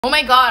Oh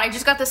my god, I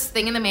just got this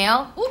thing in the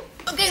mail. Ooh,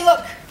 okay,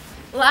 look.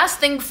 Last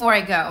thing before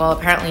I go. Well,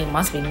 apparently it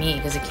must be me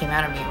because it came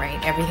out of me, right?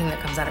 Everything that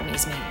comes out of me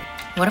is me.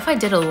 What if I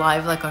did a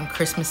live like on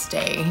Christmas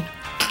Day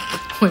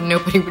when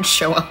nobody would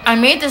show up? I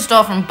made this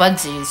doll from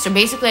Budsies. So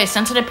basically I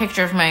sent it a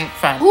picture of my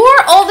friend. Who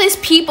are all these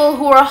people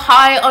who are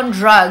high on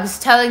drugs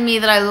telling me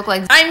that I look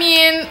like... I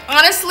mean,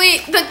 honestly,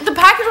 the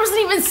package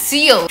wasn't even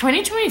sealed.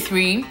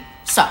 2023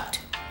 sucked.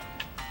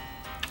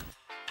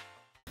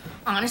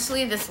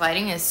 Honestly, this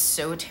lighting is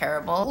so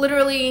terrible.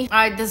 Literally,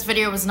 this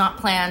video was not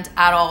planned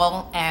at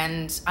all,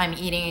 and I'm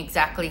eating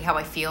exactly how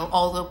I feel.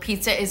 Although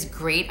pizza is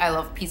great, I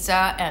love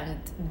pizza,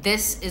 and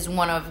this is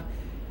one of...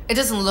 It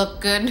doesn't look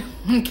good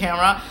on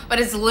camera, but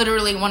it's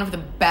literally one of the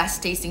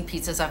best tasting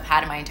pizzas I've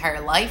had in my entire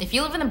life. If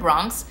you live in the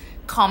Bronx,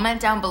 comment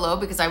down below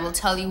because I will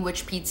tell you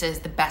which pizza is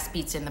the best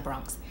pizza in the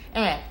Bronx.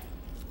 Anyway,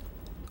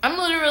 I'm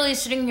literally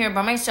sitting here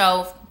by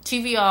myself,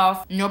 TV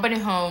off, nobody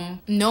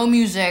home, no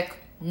music,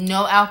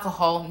 no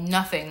alcohol,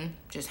 nothing.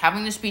 Just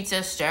having this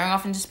pizza, staring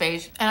off into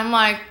space. And I'm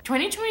like,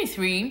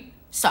 2023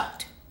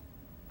 sucked.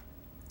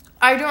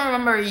 I don't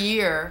remember a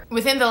year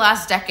within the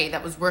last decade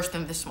that was worse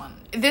than this one.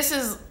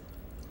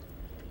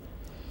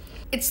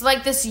 It's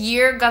like this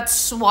year got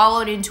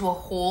swallowed into a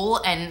hole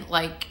and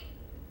like,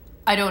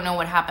 I don't know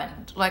what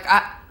happened. Like,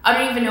 I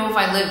don't even know if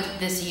I lived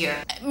this year.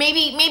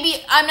 Maybe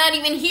I'm not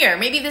even here.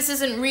 Maybe this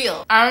isn't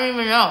real. I don't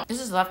even know.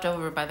 This is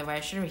leftover, by the way. I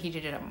should have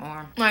heated it up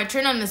more. When I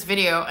turned on this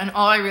video and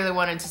all I really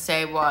wanted to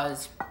say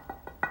was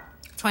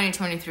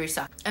 2023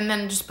 sucked. And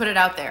then just put it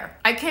out there.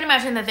 I can't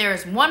imagine that there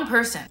is one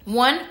person,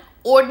 one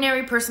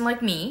ordinary person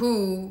like me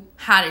who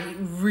had a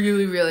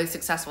really, really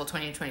successful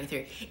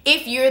 2023.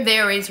 If you're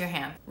there, raise your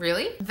hand.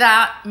 Really?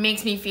 That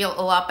makes me feel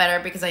a lot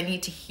better because I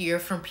need to hear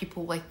from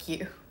people like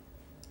you.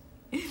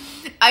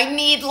 I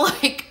need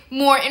like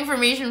more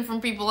information from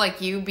people like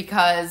you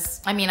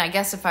because, I mean, I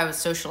guess if I was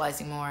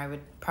socializing more, I would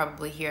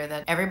probably hear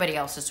that everybody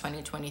else's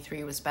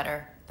 2023 was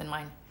better than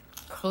mine.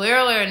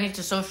 Clearly, I need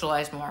to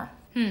socialize more.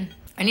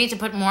 I need to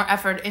put more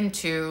effort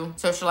into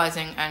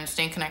socializing and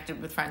staying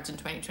connected with friends in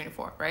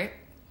 2024, right?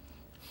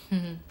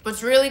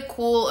 What's really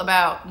cool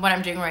about what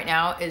I'm doing right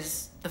now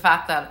is the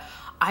fact that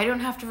I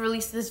don't have to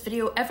release this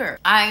video ever.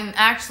 I'm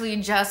actually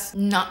just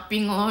not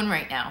being alone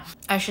right now.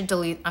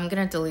 I'm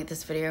gonna delete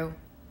this video.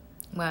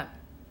 What?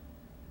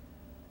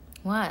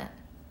 What?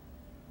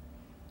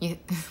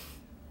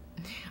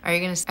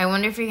 I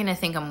wonder if you're gonna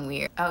think I'm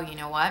weird. Oh, you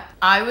know what?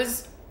 I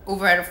was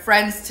over at a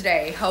friend's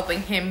today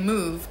helping him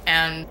move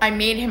and I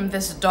made him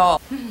this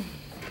doll.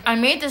 I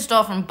made this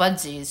doll from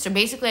Budsies. So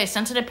basically I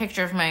sent it a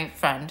picture of my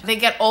friend. They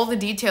get all the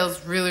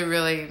details really,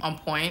 really on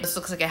point. This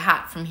looks like a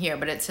hat from here,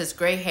 but it says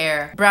gray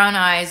hair, brown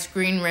eyes,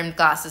 green rimmed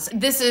glasses.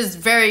 This is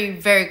very,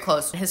 very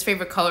close. His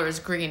favorite color is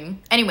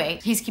green. Anyway,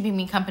 he's keeping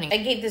me company.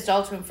 I gave this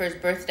doll to him for his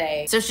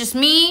birthday. So it's just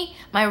me,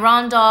 my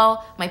Ron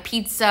doll, my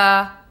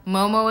pizza.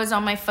 Momo is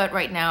on my foot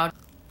right now.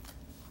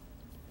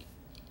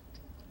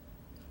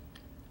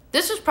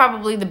 This was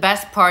probably the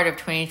best part of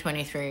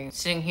 2023.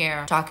 Sitting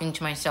here talking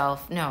to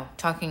myself. No,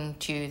 talking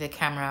to the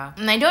camera.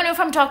 And I don't know if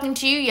I'm talking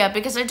to you yet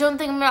because I don't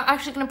think I'm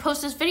actually gonna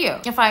post this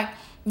video. If I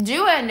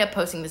do end up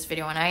posting this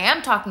video and I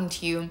am talking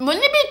to you,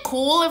 wouldn't it be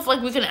cool if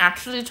like we can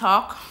actually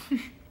talk?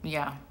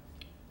 Yeah,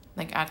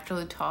 like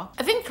actually talk.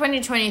 I think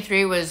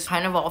 2023 was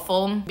kind of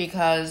awful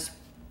because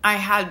I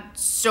had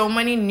so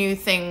many new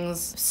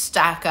things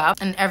stack up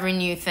and every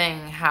new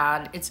thing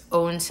had its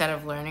own set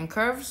of learning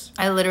curves.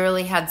 I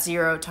literally had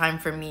zero time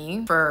for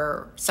me,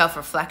 for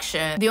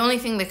self-reflection. The only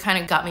thing that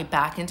kind of got me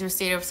back into a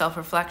state of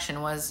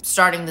self-reflection was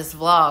starting this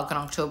vlog on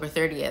October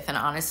 30th. And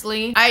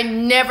honestly, I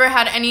never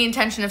had any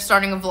intention of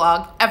starting a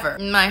vlog ever.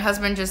 My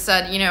husband just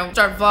said, you know,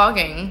 start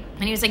vlogging.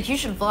 And he was like, you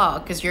should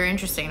vlog because you're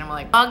interesting. And I'm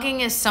like,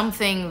 vlogging is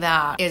something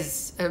that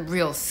is a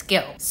real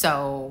skill.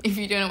 So if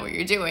you don't know what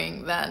you're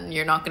doing, then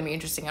you're not gonna be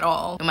interesting at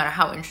all, no matter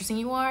how interesting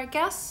you are, I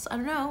guess. I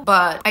don't know.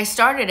 But I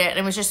started it and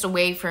it was just a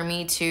way for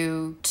me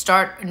to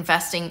start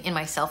investing in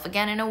myself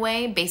again in a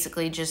way,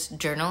 basically just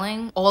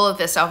journaling. All of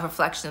the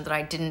self-reflection that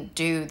I didn't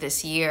do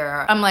this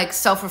year, I'm like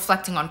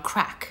self-reflecting on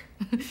crack.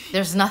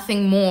 There's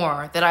nothing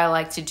more that I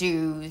like to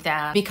do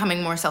than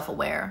becoming more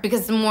self-aware.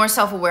 Because the more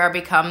self-aware I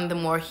become, the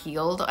more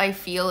healed I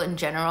feel in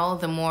general,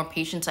 the more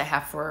patience I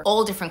have for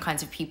all different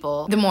kinds of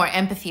people, the more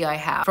empathy I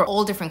have for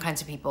all different kinds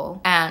of people,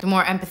 and the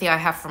more empathy I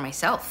have for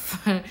myself.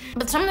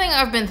 But something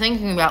I've been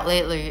thinking about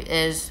lately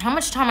is how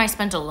much time I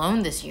spent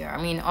alone this year.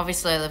 I mean,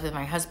 obviously I live with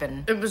my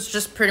husband. It was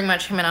just pretty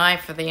much him and I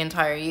for the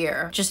entire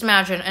year. Just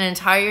imagine an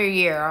entire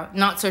year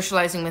not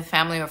socializing with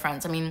family or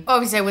friends. I mean,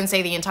 obviously I wouldn't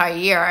say the entire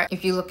year.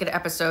 If you look at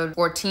episode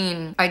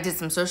 14, I did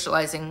some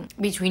socializing.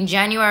 Between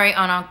January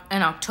and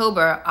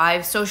October,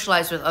 I've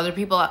socialized with other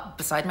people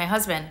beside my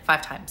husband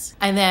 5 times.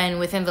 And then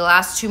within the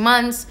last 2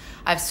 months,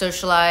 I've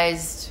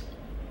socialized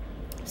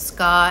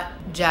Scott,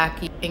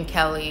 Jackie, and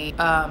Kelly,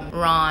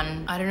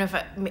 Ron, I don't know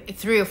if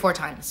 3 or 4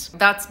 times.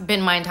 That's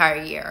been my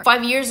entire year.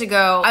 5 years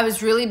ago, I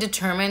was really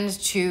determined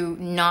to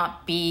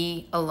not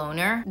be a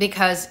loner,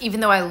 because even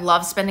though I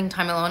love spending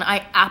time alone,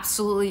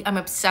 I'm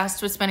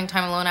obsessed with spending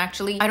time alone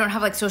actually. I don't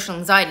have like social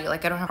anxiety,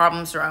 like I don't have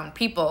problems around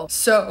people.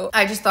 So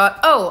I just thought,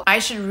 oh, I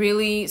should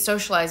really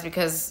socialize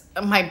because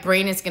my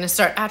brain is gonna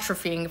start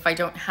atrophying if I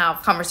don't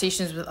have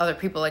conversations with other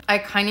people. Like I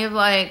kind of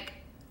like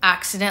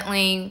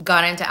accidentally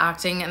got into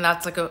acting, and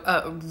that's like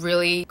a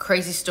really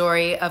crazy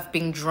story of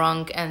being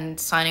drunk and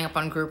signing up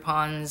on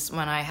Groupons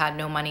when I had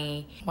no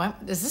money. What?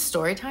 Is this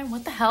story time?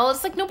 What the hell?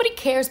 It's like nobody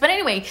cares. But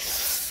anyway,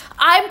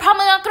 I'm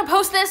probably not gonna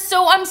post this,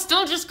 so I'm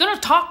still just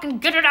gonna talk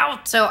and get it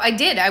out. So I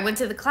did. I went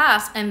to the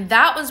class, and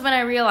that was when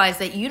I realized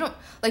that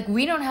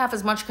we don't have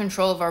as much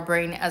control of our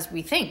brain as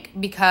we think,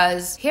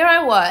 because here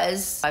I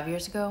was 5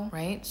 years ago,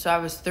 right? So I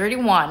was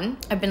 31.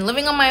 I've been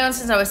living on my own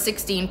since I was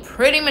 16,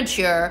 pretty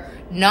mature,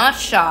 not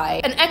shy,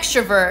 an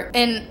extrovert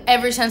in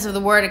every sense of the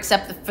word,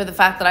 except for the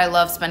fact that I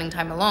love spending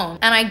time alone.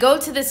 And I go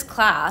to this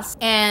class,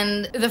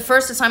 and the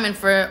first assignment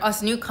for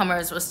us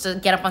newcomers was to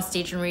get up on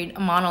stage and read a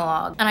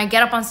monologue. And I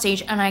get up on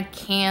stage and I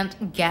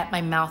can't get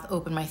my mouth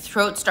open. My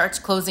throat starts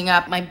closing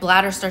up. My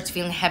bladder starts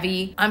feeling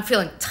heavy. I'm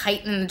feeling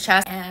tight in the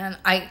chest, and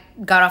I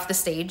got off the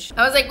stage.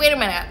 I was like, wait a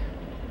minute.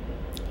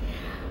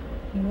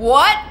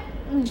 What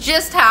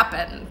just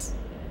happened?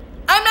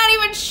 I'm not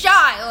even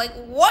shy. Like,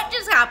 what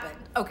just happened?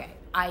 Okay,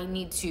 I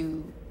need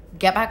to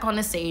get back on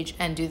the stage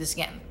and do this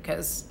again,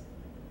 because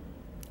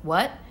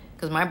what?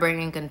 Because my brain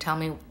ain't gonna tell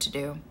me what to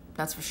do.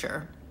 That's for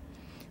sure.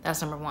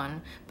 That's number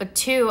 1. But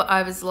 2,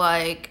 I was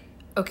like,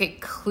 okay,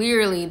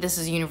 clearly this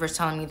is the universe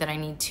telling me that I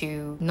need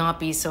to not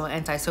be so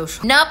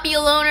antisocial. Not be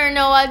a loner,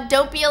 Noah.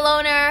 Don't be a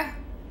loner.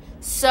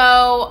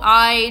 So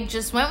I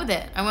just went with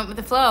it. I went with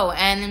the flow.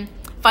 And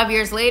 5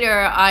 years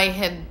later, I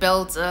had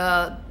built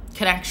a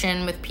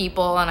connection with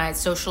people, and I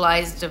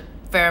socialized a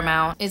fair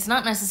amount. It's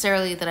not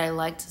necessarily that I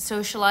liked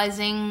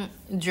socializing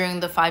during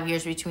the 5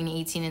 years between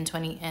 18 and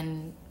 20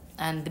 and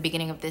the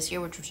beginning of this year,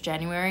 which was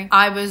January.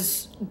 I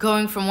was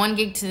going from one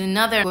gig to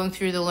another, going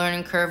through the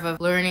learning curve of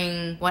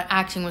learning what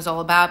acting was all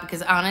about,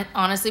 because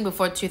honestly,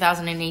 before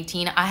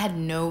 2018, I had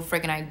no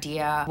friggin'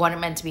 idea what it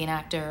meant to be an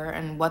actor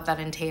and what that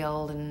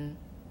entailed and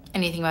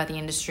anything about the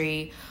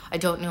industry. I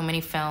don't know many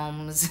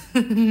films.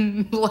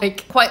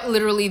 Like, quite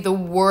literally the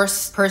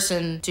worst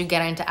person to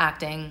get into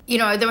acting. You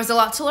know, there was a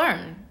lot to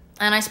learn.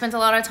 And I spent a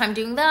lot of time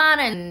doing that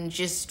and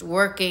just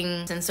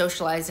working and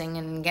socializing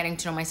and getting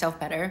to know myself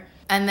better.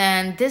 And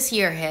then this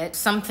year hit,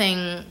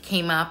 something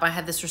came up. I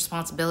had this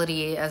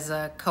responsibility as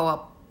a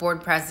co-op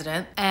board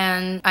president,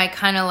 and I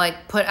kind of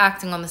like put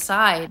acting on the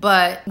side.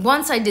 But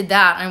once I did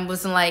that, I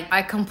wasn't like,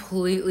 I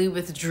completely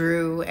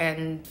withdrew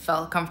and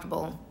felt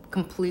comfortable.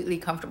 Completely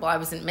comfortable. I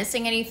wasn't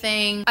missing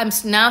anything. I'm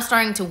now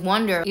starting to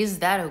wonder, is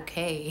that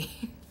okay?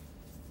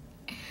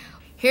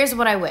 Here's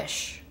what I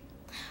wish.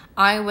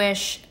 I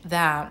wish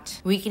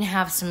that we can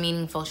have some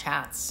meaningful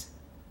chats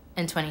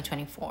in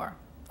 2024.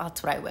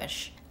 That's what I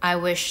wish. I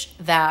wish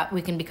that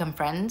we can become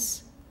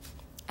friends.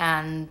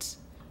 And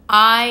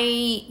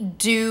I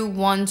do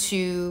want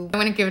to, I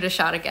want to give it a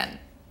shot again.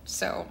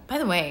 So, by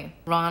the way,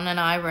 Ron and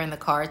I were in the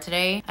car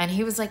today, and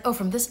he was like, oh,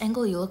 from this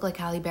angle, you look like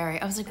Halle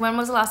Berry. I was like, when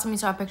was the last time you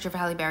saw a picture of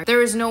Halle Berry?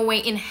 There is no way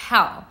in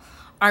hell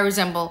I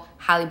resemble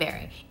Halle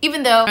Berry.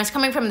 Even though I was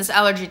coming from this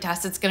allergy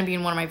test, it's gonna be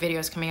in one of my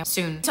videos coming up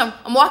soon. So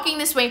I'm walking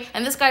this way,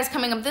 and this guy's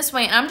coming up this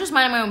way, and I'm just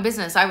minding my own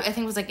business. I think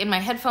it was like in my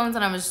headphones,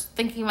 and I was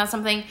thinking about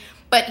something,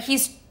 but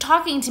he's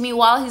talking to me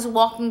while he's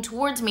walking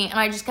towards me, and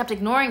I just kept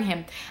ignoring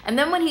him. And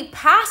then when he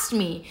passed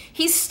me,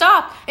 he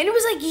stopped, and it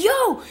was like,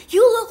 yo,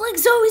 you look like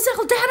Zoe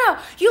Saldana.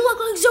 You look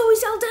like Zoe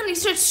Saldana. He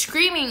started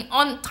screaming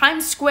on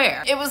Times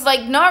Square. It was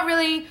like not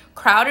really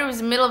crowded. It was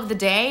the middle of the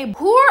day.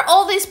 Who are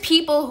all these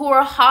people who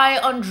are high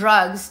on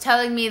drugs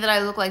telling me that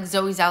I look like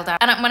Zoe Saldana?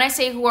 And when I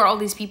say who are all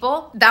these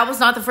people, that was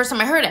not the first time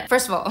I heard it.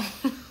 First of all,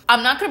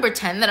 I'm not gonna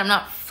pretend that I'm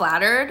not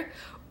flattered,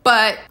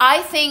 but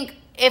I think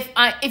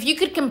if you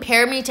could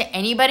compare me to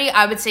anybody,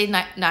 I would say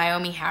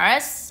Naomi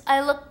Harris.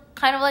 I look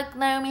kind of like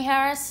Naomi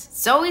Harris.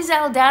 Zoe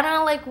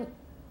Saldana, like,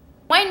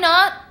 why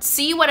not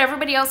see what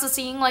everybody else is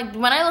seeing? Like,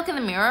 when I look in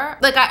the mirror,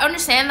 like, I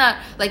understand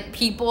that, like,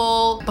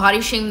 people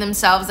body shame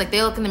themselves. Like,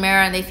 they look in the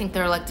mirror and they think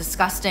they're, like,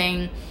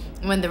 disgusting.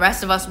 When the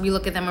rest of us, we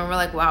look at them and we're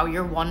like, wow,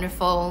 you're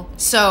wonderful.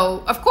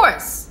 So, of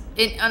course,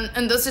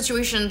 in those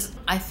situations,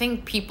 I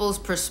think people's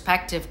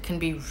perspective can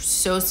be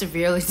so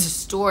severely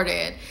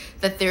distorted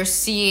that they're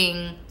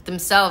seeing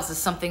themselves as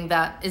something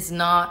that is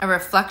not a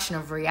reflection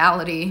of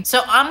reality.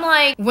 So I'm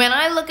like, when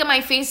I look at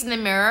my face in the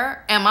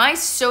mirror, am I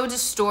so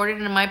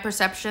distorted in my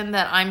perception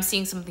that I'm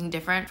seeing something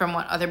different from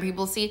what other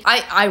people see?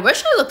 I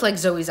wish I looked like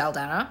Zoe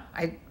Saldana.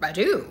 I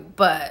do,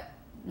 but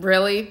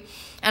really?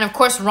 And of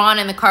course, Ron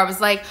in the car was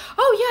like,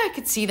 oh yeah, I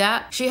could see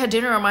that. She had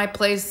dinner at my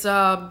place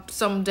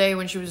someday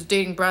when she was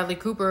dating Bradley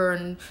Cooper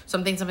and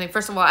something.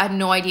 First of all, I had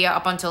no idea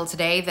up until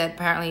today that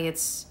apparently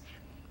it's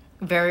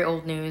very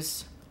old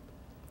news.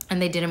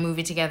 And they did a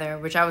movie together,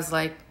 which I was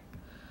like...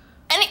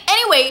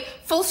 Anyway,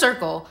 full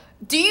circle.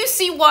 Do you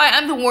see why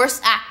I'm the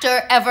worst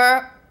actor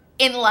ever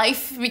in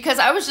life? Because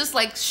I was just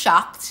like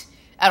shocked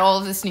at all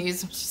of this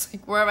news. I'm just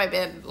like, where have I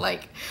been?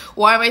 Like,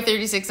 why am I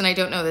 36 and I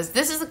don't know this?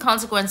 This is the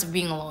consequence of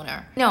being a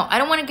loner. No, I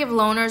don't want to give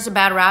loners a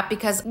bad rap,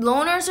 because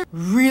loners are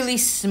really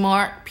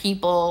smart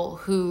people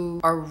who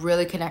are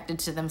really connected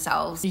to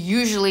themselves.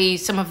 Usually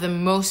some of the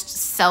most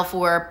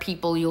self-aware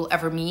people you'll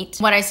ever meet.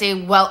 When I say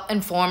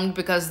well-informed,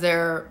 because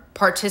they're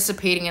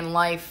participating in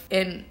life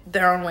in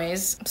their own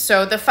ways.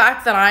 So the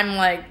fact that I'm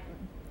like,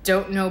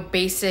 don't know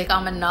basic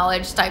common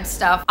knowledge type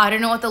stuff. I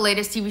don't know what the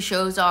latest TV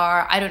shows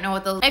are. I don't know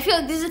what I feel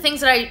like these are things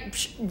that I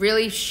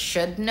really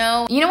should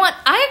know. You know what?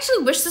 I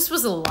actually wish this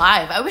was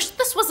alive. I wish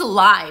this was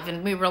alive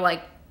and we were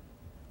like,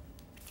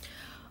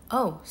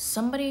 oh,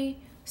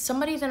 somebody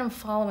that I'm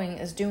following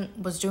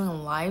was doing a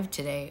live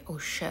today. Oh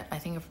shit, I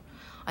think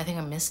I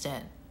missed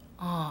it.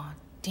 Oh,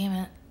 damn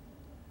it.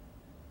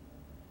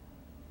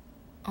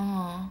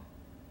 Oh.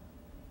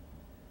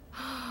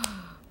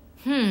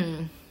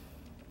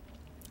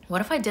 What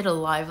if I did a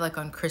live like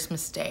on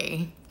Christmas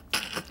Day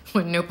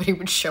when nobody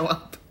would show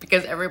up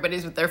because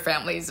everybody's with their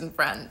families and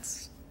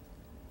friends?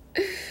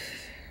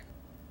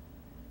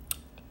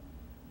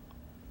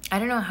 I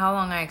don't know how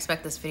long I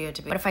expect this video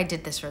to be. What if I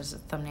did this as a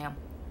thumbnail?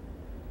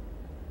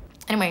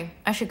 Anyway,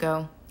 I should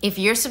go. If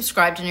you're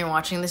subscribed and you're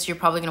watching this, you're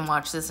probably gonna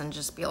watch this and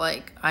just be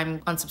like, I'm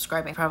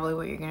unsubscribing. Probably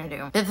what you're gonna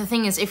do. But the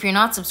thing is, if you're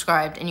not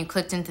subscribed and you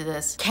clicked into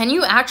this, can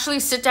you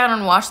actually sit down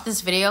and watch this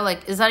video?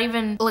 Like, is that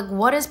even, like,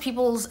 what is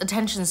people's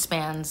attention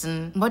spans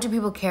and what do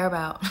people care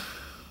about?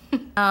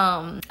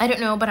 I don't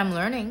know, but I'm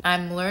learning.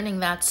 I'm learning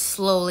that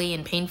slowly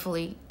and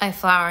painfully. I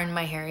flowered in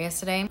my hair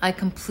yesterday. I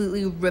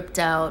completely ripped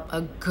out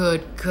a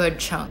good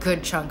chunk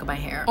of my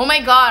hair. Oh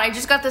my God, I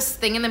just got this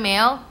thing in the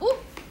mail. Ooh.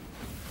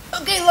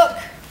 Okay, look.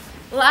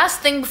 Last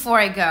thing before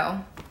I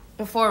go,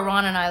 before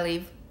Ron and I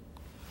leave.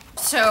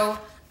 So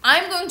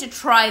I'm going to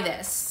try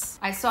this.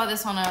 I saw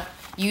this on a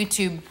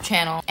YouTube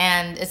channel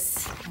and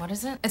it's, what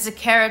is it? It's a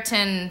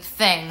keratin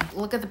thing.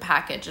 Look at the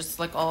package. It's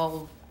like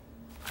all,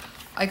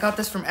 I got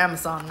this from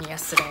Amazon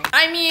yesterday.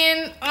 I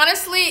mean,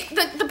 honestly,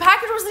 the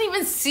package wasn't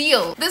even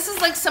sealed. This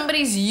is like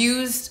somebody's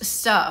used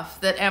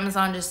stuff that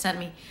Amazon just sent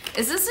me.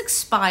 Is this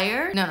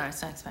expired? No,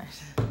 it's not expired.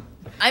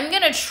 I'm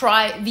gonna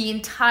try the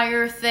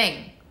entire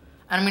thing.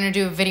 And I'm gonna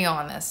do a video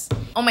on this.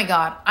 Oh my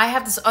God, I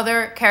have this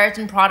other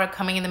keratin product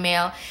coming in the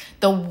mail.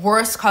 The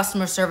worst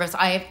customer service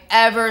I have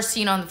ever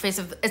seen on the face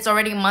of, it's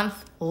already a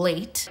month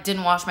late.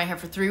 Didn't wash my hair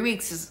for 3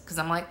 weeks because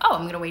I'm like, oh,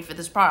 I'm gonna wait for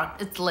this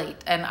product. It's late.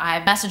 And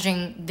I'm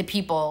messaging the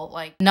people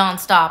like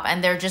nonstop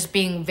and they're just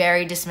being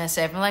very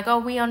dismissive. I'm like, oh,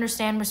 we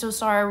understand, we're so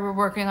sorry, we're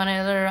working on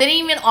it. They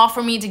didn't even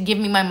offer me to give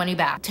me my money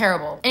back.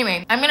 Terrible.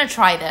 Anyway, I'm gonna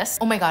try this.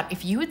 Oh my God,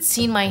 if you had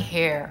seen my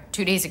hair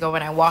 2 days ago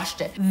when I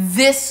washed it,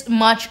 this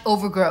much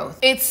overgrowth.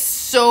 It's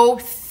so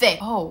thick.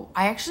 Oh,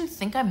 I actually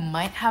think I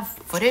might have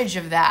footage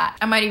of that.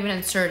 I might even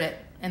insert it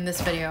in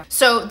this video.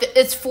 So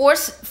it's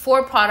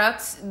four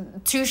products,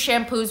 2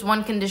 shampoos,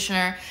 1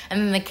 conditioner, and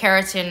then the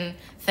keratin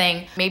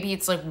thing. Maybe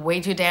it's like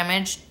way too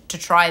damaged to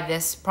try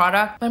this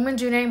product, but I'm gonna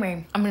do it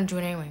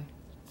anyway.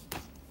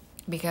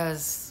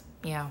 Because,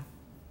 yeah.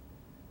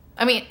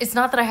 I mean, it's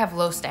not that I have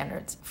low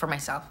standards for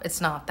myself. It's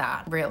not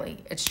that,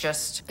 really. It's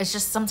just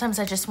sometimes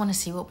I just want to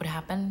see what would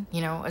happen.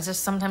 You know, it's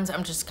just sometimes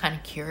I'm just kind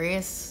of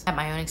curious at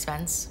my own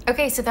expense.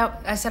 Okay, so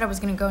I said I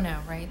was gonna go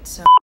now, right?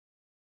 So.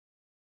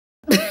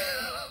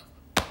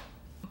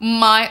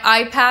 My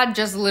iPad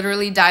just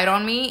literally died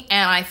on me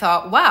and I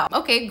thought, wow,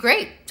 okay,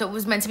 great. So it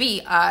was meant to be.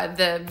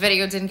 The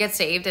video didn't get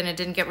saved and it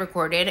didn't get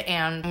recorded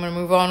and I'm gonna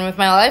move on with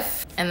my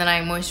life. And then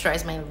I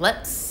moisturize my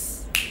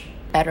lips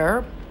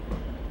better.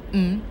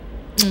 No,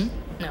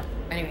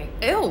 anyway.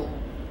 Ew.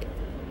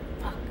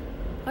 Fuck.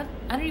 What?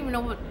 I don't even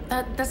know what,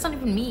 that's not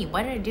even me.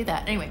 Why did I do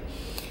that? Anyway.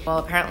 Well,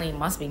 apparently it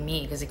must be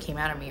me because it came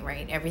out of me,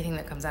 right? Everything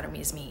that comes out of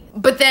me is me.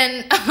 But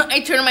then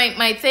I turn on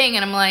my thing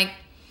and I'm like,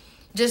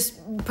 just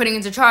putting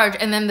into charge,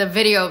 and then the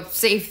video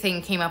save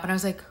thing came up and I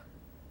was like,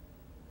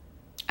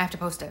 I have to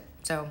post it.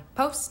 So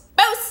post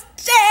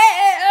it.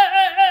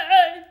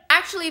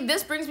 Actually,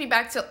 this brings me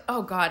back to,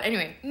 oh God,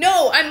 anyway.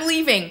 No, I'm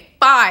leaving.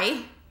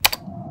 Bye.